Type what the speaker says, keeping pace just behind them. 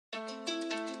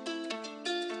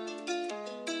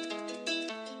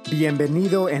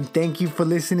Bienvenido and thank you for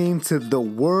listening to the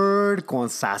Word con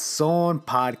Sazón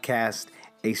podcast,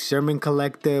 a sermon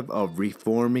collective of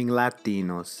reforming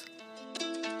Latinos.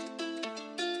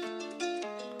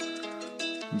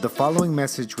 The following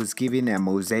message was given at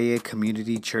Mosaic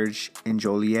Community Church in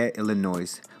Joliet,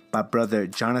 Illinois by Brother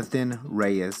Jonathan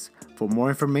Reyes. For more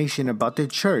information about the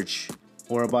church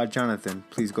or about Jonathan,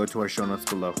 please go to our show notes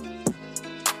below.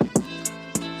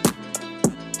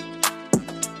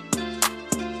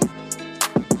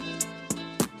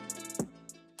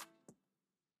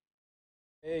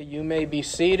 You may be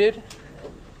seated.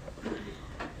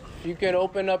 If you can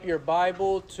open up your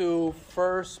Bible to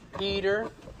 1 Peter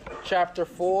chapter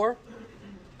 4.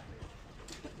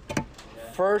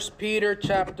 1 Peter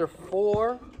chapter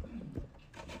 4,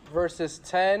 verses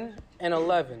 10 and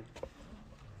 11.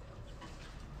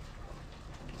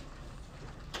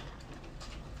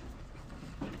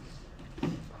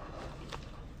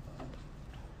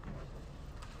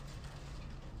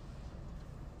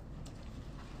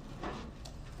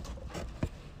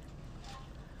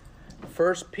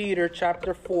 First Peter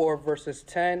chapter 4, verses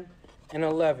 10 and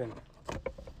 11.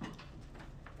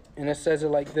 And it says it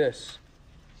like this.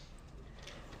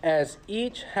 As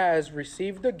each has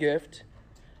received a gift,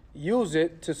 use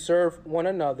it to serve one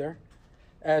another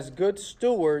as good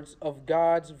stewards of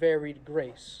God's varied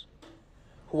grace.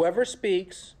 Whoever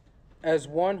speaks, as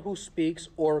one who speaks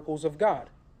oracles of God.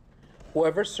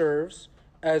 Whoever serves,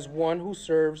 as one who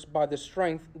serves by the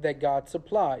strength that God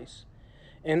supplies,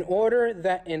 in order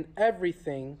that in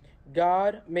everything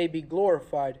God may be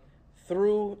glorified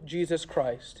through Jesus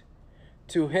Christ.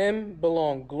 To him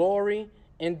belong glory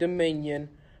and dominion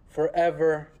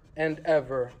forever and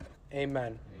ever.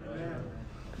 Amen. Amen.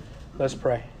 Let's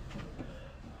pray.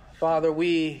 Father,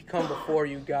 we come before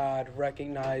you, God,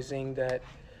 recognizing that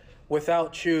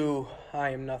without you,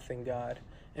 I am nothing, God.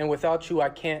 And without you, I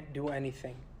can't do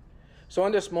anything. So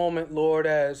in this moment, Lord,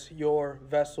 as your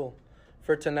vessel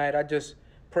for tonight, I just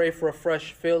pray for a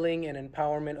fresh filling and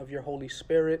empowerment of your Holy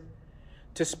Spirit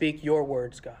to speak your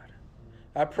words, God.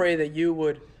 I pray that you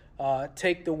would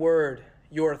take the word,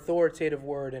 your authoritative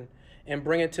word, and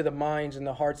bring it to the minds and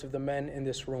the hearts of the men in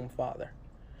this room, Father.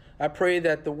 I pray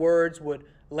that the words would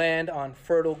land on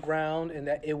fertile ground and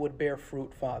that it would bear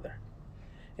fruit, Father.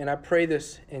 And I pray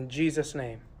this in Jesus'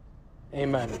 name.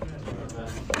 Amen.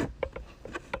 Amen.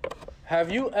 Have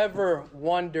you ever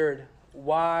wondered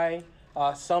why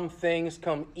some things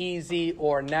come easy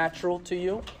or natural to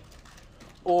you,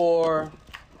 or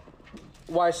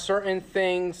why certain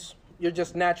things you're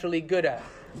just naturally good at?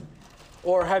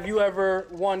 Or have you ever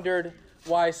wondered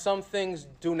why some things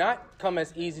do not come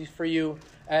as easy for you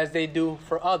as they do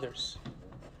for others?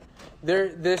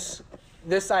 This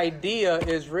idea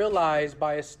is realized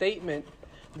by a statement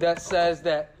that says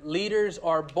that leaders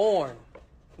are born,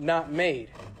 not made.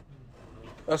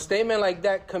 A statement like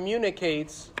that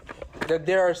communicates that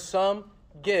there are some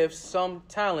gifts, some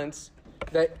talents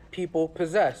that people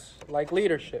possess, like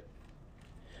leadership.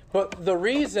 But the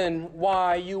reason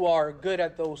why you are good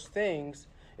at those things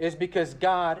is because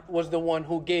God was the one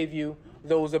who gave you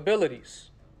those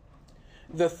abilities.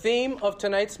 The theme of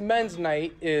tonight's men's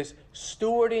night is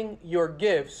stewarding your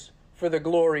gifts for the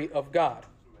glory of God.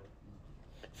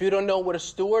 If you don't know what a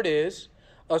steward is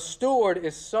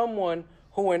someone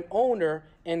who an owner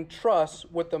entrusts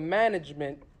with the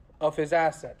management of his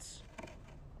assets.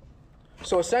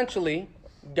 So essentially,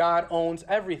 God owns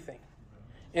everything.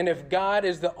 And if God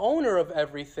is the owner of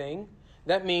everything,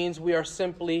 that means we are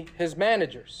simply his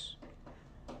managers.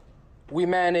 We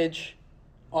manage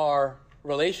our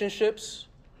relationships,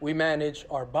 we manage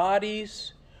our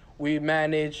bodies, we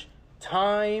manage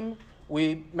time,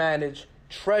 we manage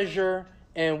treasure,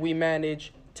 and we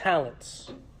manage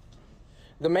talents.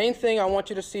 The main thing I want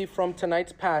you to see from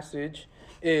tonight's passage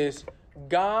is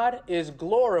God is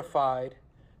glorified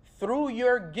through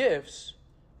your gifts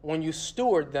when you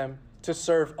steward them to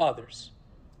serve others.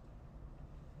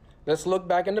 Let's look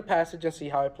back in the passage and see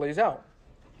how it plays out.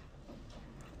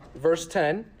 Verse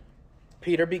 10,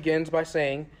 Peter begins by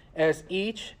saying, as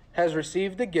each has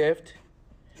received a gift,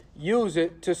 use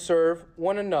it to serve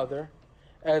one another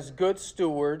as good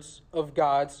stewards of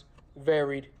God's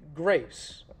varied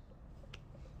grace.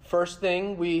 First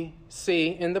thing we see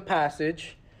in the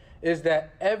passage is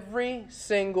that every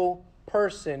single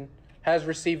person has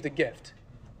received a gift.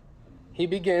 He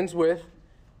begins with,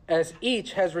 as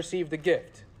each has received a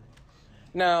gift.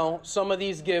 Now, some of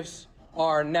these gifts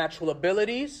are natural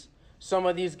abilities. Some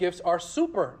of these gifts are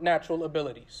supernatural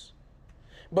abilities.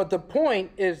 But the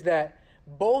point is that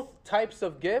both types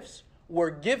of gifts were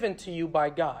given to you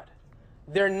by God.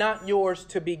 they're not yours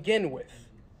to begin with.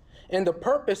 And the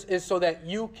purpose is so that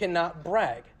you cannot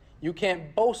brag. You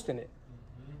can't boast in it.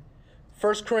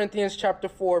 1 Corinthians chapter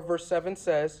 4, verse 7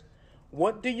 says,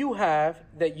 "What do you have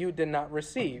that you did not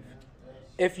receive?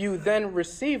 If you then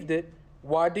received it,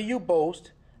 why do you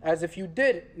boast as if you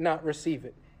did not receive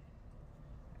it?"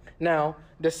 Now,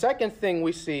 the second thing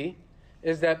we see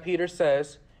is that Peter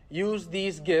says, use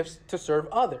these gifts to serve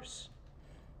others.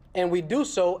 And we do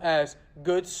so as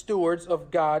good stewards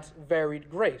of God's varied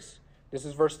grace. This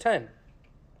is verse 10.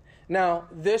 Now,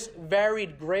 this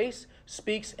varied grace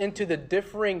speaks into the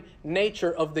differing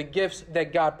nature of the gifts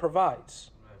that God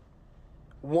provides.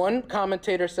 One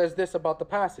commentator says this about the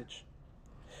passage: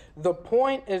 the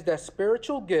point is that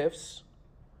spiritual gifts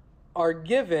are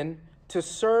given to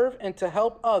serve and to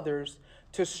help others,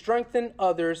 to strengthen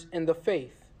others in the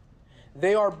faith.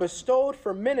 They are bestowed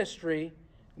for ministry,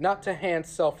 not to enhance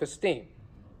self-esteem.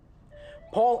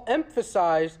 Paul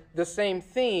emphasized the same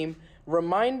theme,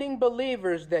 reminding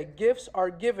believers that gifts are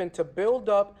given to build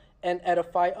up and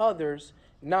edify others,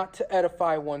 not to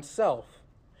edify oneself.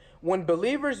 When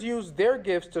believers use their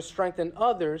gifts to strengthen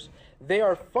others, they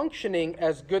are functioning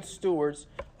as good stewards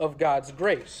of God's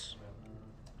grace.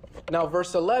 Now,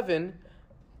 verse 11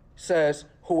 says,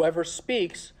 whoever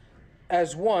speaks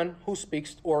as one who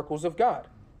speaks oracles of God.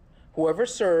 Whoever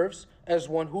serves as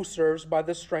one who serves by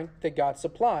the strength that God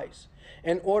supplies,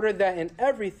 in order that in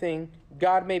everything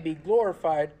God may be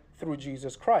glorified through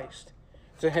Jesus Christ.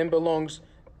 To him belongs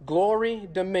glory,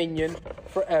 dominion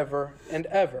forever and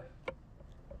ever.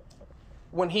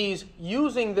 When he's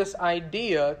using this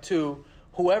idea to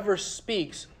whoever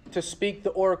speaks to speak the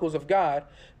oracles of God,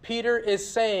 Peter is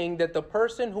saying that the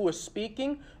person who is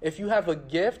speaking, if you have a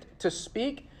gift to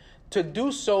speak, to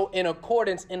do so in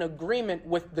accordance, in agreement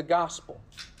with the gospel.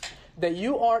 That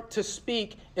you are to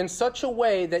speak in such a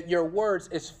way that your words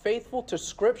is faithful to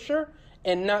Scripture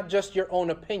and not just your own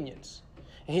opinions.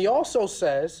 And he also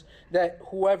says that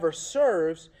whoever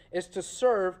serves is to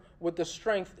serve with the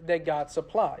strength that God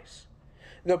supplies.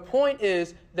 The point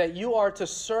is that you are to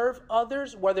serve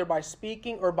others, whether by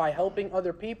speaking or by helping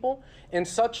other people, in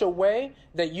such a way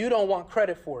that you don't want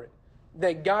credit for it.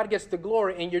 That God gets the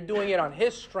glory and you're doing it on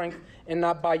His strength and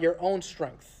not by your own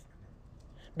strength.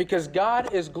 Because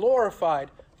God is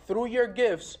glorified through your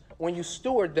gifts when you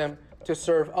steward them to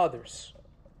serve others.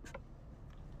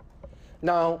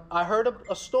 Now, I heard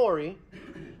a story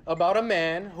about a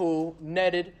man who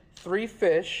netted 3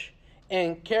 fish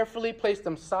and carefully placed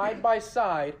them side by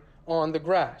side on the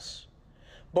grass.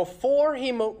 Before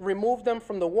he removed them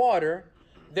from the water,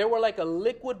 they were like a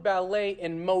liquid ballet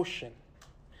in motion.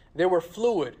 They were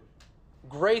fluid,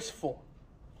 graceful,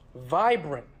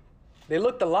 vibrant. They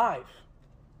looked alive.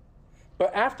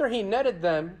 But after he netted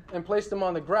them and placed them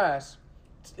on the grass,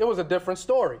 it was a different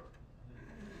story.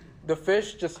 The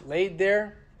fish just laid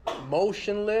there,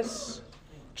 motionless,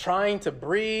 trying to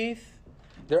breathe.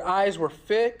 Their eyes were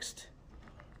fixed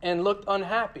and looked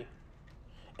unhappy.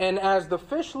 And as the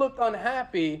fish looked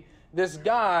unhappy, this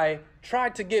guy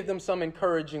tried to give them some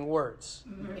encouraging words.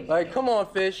 Like, come on,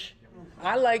 fish.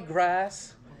 I like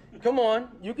grass. Come on,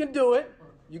 you can do it.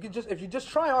 You can just, if you just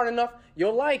try hard enough,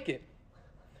 you'll like it.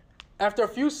 After a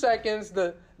few seconds,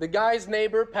 the guy's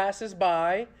neighbor passes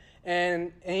by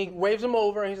and he waves him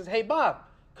over and he says, "Hey, Bob,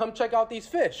 come check out these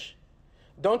fish.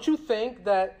 Don't you think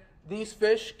that these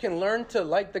fish can learn to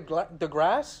like the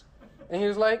grass?" And he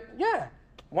was like, "Yeah,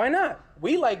 why not?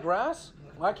 We like grass.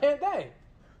 Why can't they?"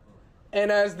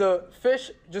 And as the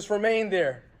fish just remained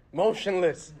there,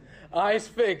 motionless, eyes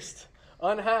fixed,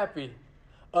 unhappy,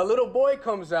 a little boy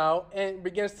comes out and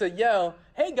begins to yell,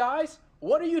 "Hey guys,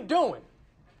 what are you doing?"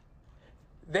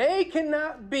 They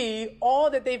cannot be all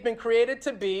that they've been created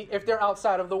to be if they're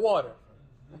outside of the water.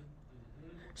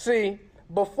 See,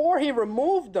 before he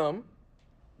removed them,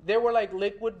 they were like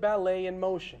liquid ballet in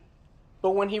motion.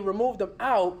 But when he removed them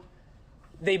out,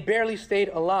 they barely stayed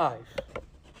alive.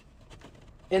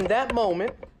 In that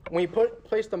moment, when he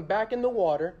placed them back in the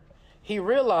water, he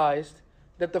realized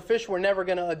that the fish were never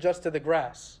going to adjust to the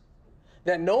grass.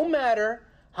 That no matter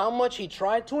how much he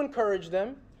tried to encourage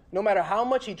them, no matter how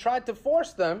much he tried to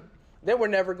force them, they were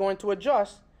never going to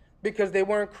adjust because they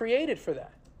weren't created for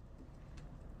that.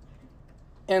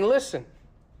 And listen,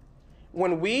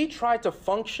 when we try to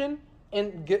function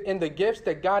in the gifts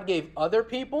that God gave other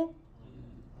people,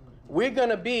 we're going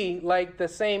to be like the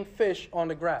same fish on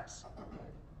the grass.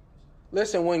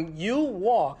 Listen, when you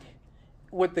walk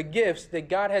with the gifts that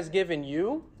God has given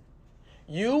you,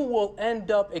 you will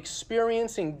end up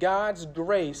experiencing God's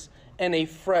grace in a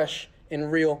fresh and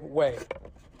real way.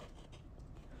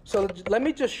 So let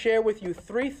me just share with you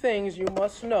 3 things you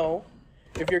must know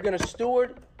if you're going to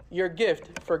steward your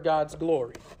gift for God's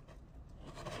glory.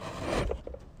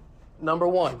 Number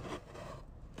one,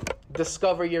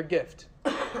 discover your gift.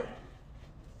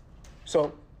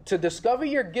 So, to discover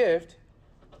your gift,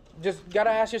 just got to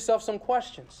ask yourself some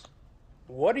questions.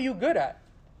 What are you good at?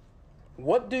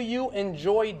 What do you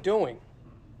enjoy doing?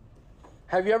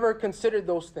 Have you ever considered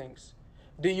those things?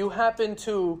 Do you happen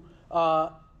to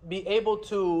be able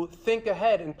to think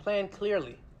ahead and plan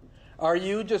clearly? Are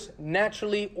you just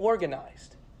naturally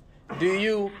organized?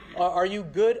 Are you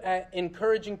good at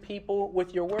encouraging people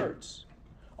with your words?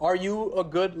 Are you a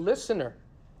good listener?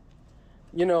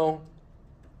 You know,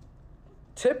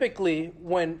 typically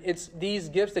when it's these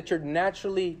gifts that you're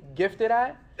naturally gifted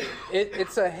at,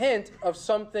 it's a hint of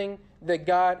something that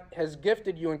God has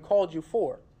gifted you and called you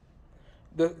for.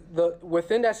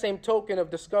 Within that same token of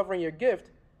discovering your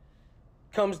gift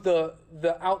comes the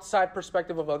outside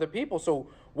perspective of other people. So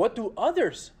what do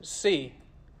others see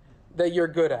that you're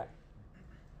good at?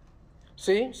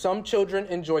 See, some children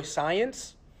enjoy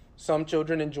science. Some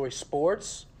children enjoy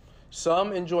sports.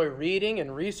 Some enjoy reading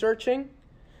and researching.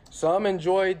 Some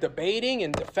enjoy debating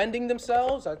and defending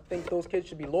themselves. I think those kids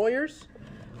should be lawyers.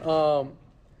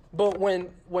 But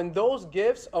when those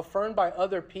gifts affirmed by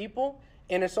other people,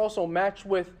 and it's also matched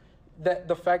with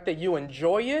the fact that you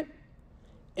enjoy it,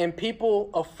 and people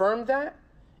affirm that,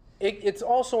 it's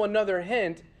also another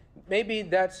hint, maybe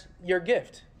that's your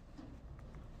gift.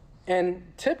 And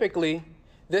typically,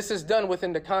 this is done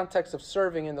within the context of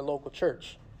serving in the local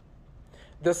church.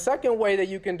 The second way that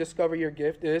you can discover your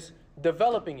gift is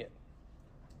developing it.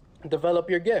 Develop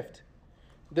your gift.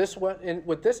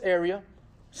 With this area,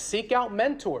 seek out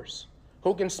mentors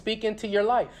who can speak into your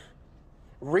life.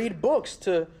 Read books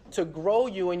to grow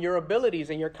you in your abilities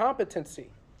and your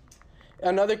competency.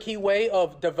 Another key way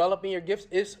of developing your gifts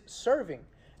is serving.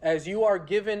 As you are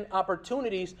given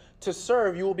opportunities to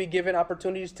serve, you will be given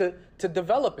opportunities to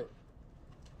develop it.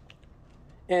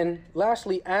 And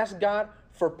lastly, ask God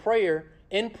for prayer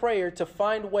to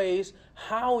find ways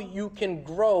how you can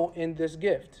grow in this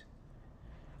gift.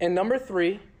 And number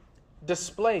 3,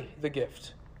 display the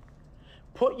gift.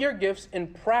 Put your gifts in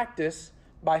practice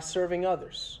by serving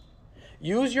others.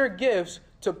 Use your gifts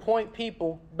to point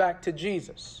people back to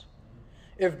Jesus.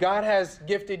 If God has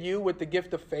gifted you with the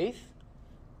gift of faith,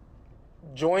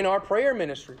 join our prayer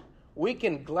ministry. We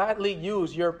can gladly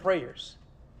use your prayers.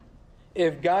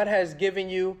 If God has given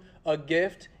you a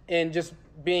gift in just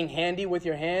being handy with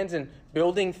your hands and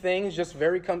building things just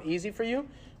come easy for you,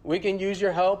 we can use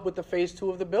your help with the phase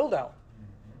 2 of the build out.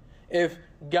 If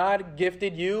God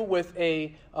gifted you with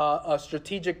a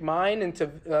strategic mind and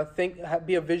to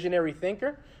be a visionary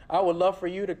thinker, I would love for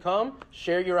you to come,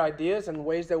 share your ideas and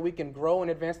ways that we can grow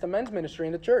and advance the men's ministry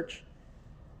in the church.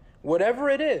 Whatever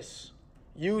it is,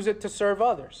 use it to serve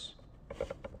others.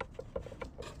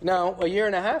 Now, a year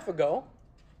and a half ago,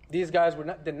 these guys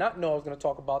did not know I was going to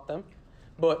talk about them,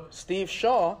 but Steve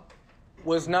Shaw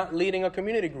was not leading a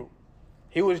community group.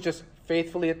 He was just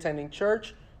faithfully attending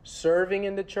church, serving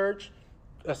in the church,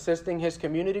 assisting his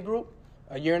community group.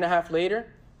 A year and a half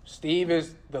later, Steve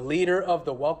is the leader of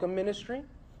the Welcome Ministry.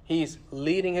 He's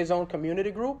leading his own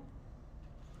community group.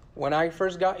 When I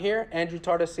first got here, Andrew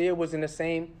Tardasia was in the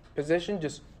same position,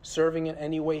 just serving in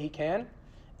any way he can.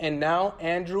 And now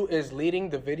Andrew is leading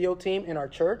the video team in our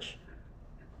church.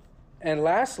 And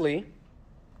lastly,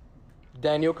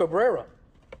 Daniel Cabrera.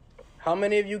 How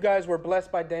many of you guys were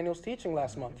blessed by Daniel's teaching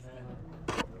last month?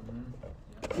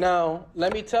 Now,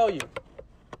 let me tell you,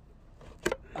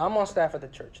 I'm on staff at the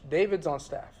church. David's on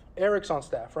staff. Eric's on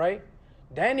staff, right?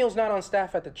 Daniel's not on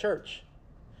staff at the church.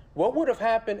 What would have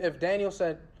happened if Daniel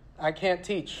said, I can't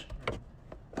teach.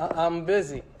 I'm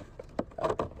busy.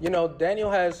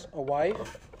 Daniel has a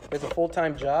wife, has a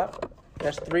full-time job,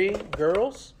 has 3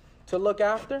 girls to look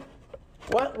after.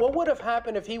 What would have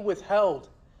happened if he withheld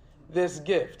this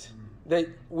gift that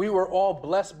we were all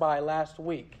blessed by last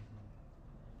week?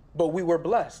 But we were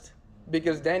blessed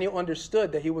because Daniel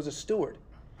understood that he was a steward.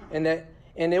 And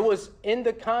it was in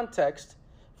the context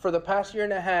for the past year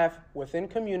and a half within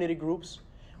community groups,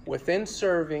 within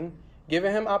serving,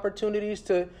 giving him opportunities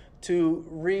to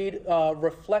read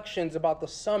reflections about the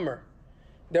summer,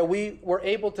 that we were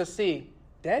able to see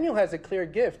Daniel has a clear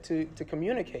gift to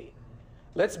communicate.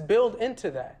 Let's build into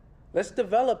that. Let's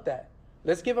develop that.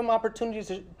 Let's give him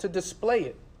opportunities to display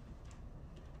it.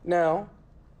 Now,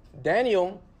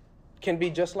 Daniel can be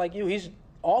just like you. He's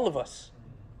all of us.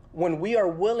 When we are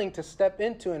willing to step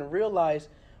into and realize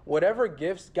whatever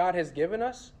gifts God has given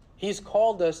us, He's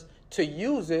called us to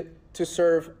use it to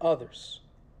serve others.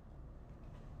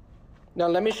 Now,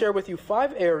 let me share with you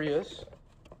 5 areas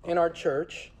in our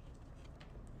church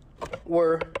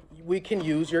where we can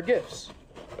use your gifts.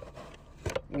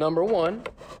 Number one,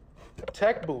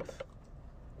 tech booth.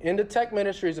 In the tech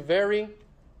ministry is a very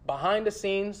behind the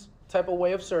scenes type of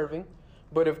way of serving.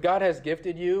 But if God has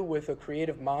gifted you with a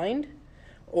creative mind,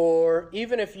 or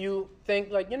even if you think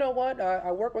like, you know what,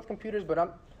 I work with computers, but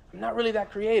I'm not really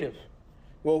that creative.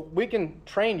 Well, we can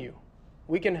train you.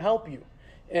 We can help you.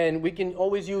 And we can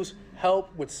always use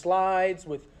help with slides,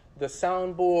 with the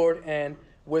soundboard, and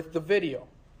with the video.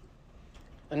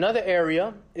 Another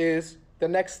area is the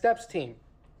Next Steps team.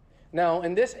 Now,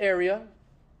 in this area,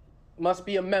 must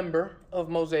be a member of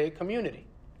Mosaic Community.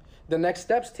 The Next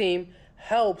Steps team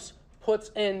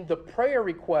puts in the prayer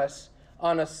requests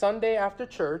on a Sunday after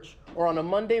church or on a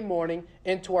Monday morning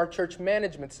into our church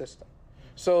management system.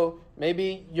 So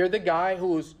maybe you're the guy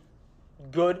who's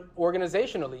good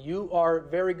organizationally. You are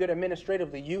very good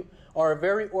administratively. You are a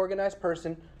very organized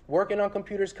person. Working on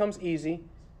computers comes easy,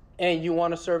 and you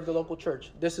want to serve the local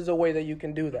church. This is a way that you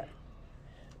can do that.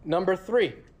 Number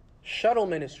 3, shuttle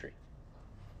ministry.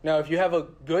 Now, if you have a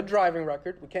good driving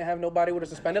record, we can't have nobody with a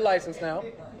suspended license now.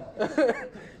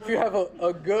 If you have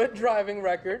a good driving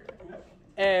record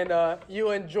and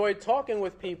you enjoy talking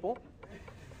with people,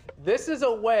 this is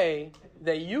a way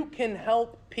that you can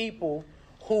help people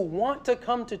who want to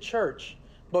come to church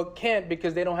but can't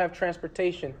because they don't have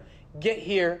transportation get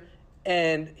here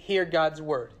and hear God's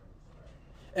word.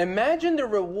 Imagine the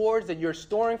rewards that you're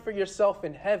storing for yourself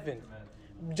in heaven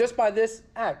just by this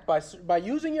act, by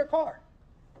using your car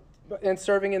and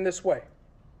serving in this way.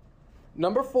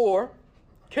 Number 4,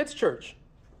 kids church.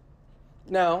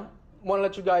 Now, I want to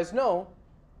let you guys know,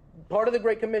 part of the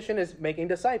Great Commission is making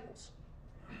disciples.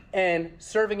 And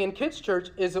serving in kids church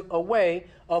is a way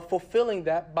of fulfilling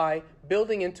that by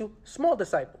building into small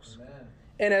disciples. Amen.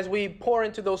 And as we pour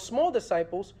into those small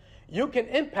disciples, you can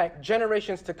impact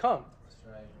generations to come. That's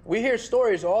right. We hear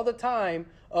stories all the time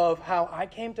of how I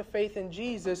came to faith in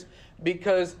Jesus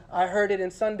because I heard it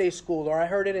in Sunday school or I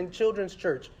heard it in children's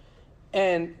church.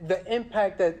 And the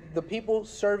impact that the people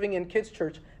serving in kids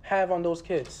church have on those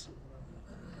kids.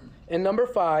 And number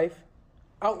 5,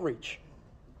 outreach.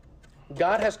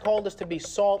 God has called us to be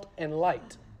salt and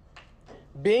light.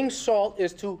 Being salt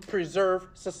is to preserve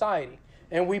society.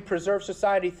 And we preserve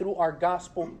society through our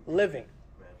gospel living.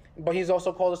 But he's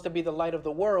also called us to be the light of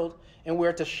the world. And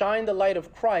we're to shine the light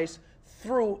of Christ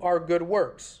through our good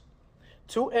works.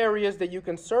 2 areas that you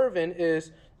can serve in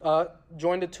is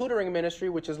join the tutoring ministry,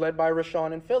 which is led by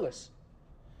Rashawn and Phyllis.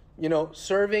 You know,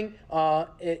 serving,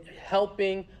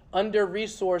 helping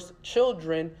under-resourced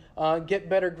children get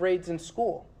better grades in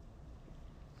school.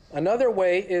 Another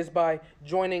way is by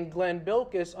joining Glenn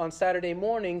Bilkis on Saturday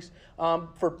mornings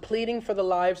for pleading for the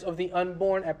lives of the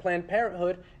unborn at Planned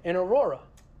Parenthood in Aurora.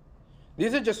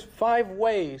 These are just 5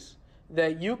 ways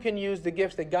that you can use the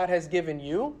gifts that God has given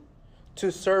you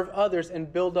to serve others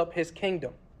and build up his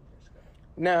kingdom.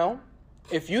 Now,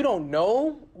 if you don't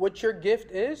know what your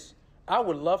gift is, I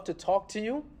would love to talk to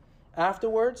you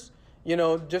afterwards. You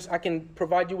know, I can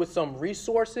provide you with some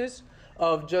resources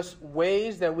of just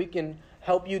ways that we can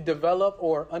help you develop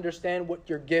or understand what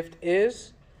your gift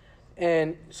is,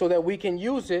 and so that we can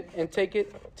use it and take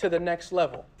it to the next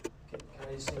level. Can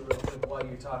I just say real quick while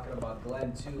you're talking about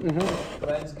Glenn too? Mm-hmm.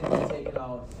 Glenn's going to be taking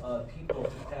out people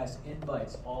to pass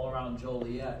invites all around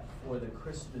Joliet for the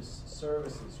Christmas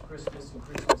services, Christmas and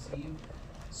Christmas Eve.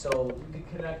 So you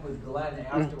can connect with Glenn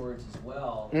afterwards as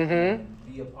well, and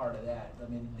be a part of that. I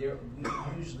mean, we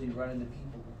usually run into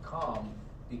people who come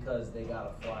because they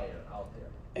got a flyer out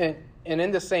there. And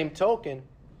in the same token,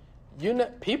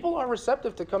 people are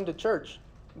receptive to come to church.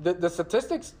 The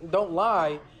statistics don't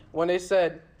lie when they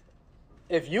said,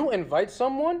 if you invite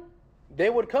someone, they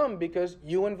would come because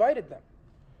you invited them.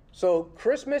 So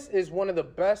Christmas is one of the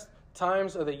best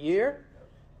times of the year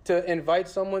to invite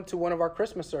someone to one of our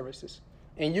Christmas services.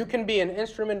 And you can be an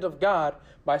instrument of God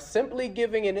by simply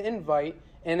giving an invite,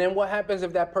 and then what happens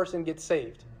if that person gets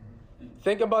saved?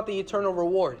 Think about the eternal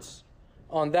rewards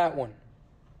on that one.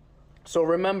 So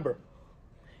remember,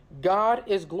 God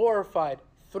is glorified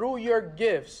through your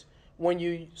gifts when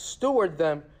you steward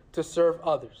them to serve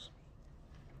others.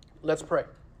 Let's pray.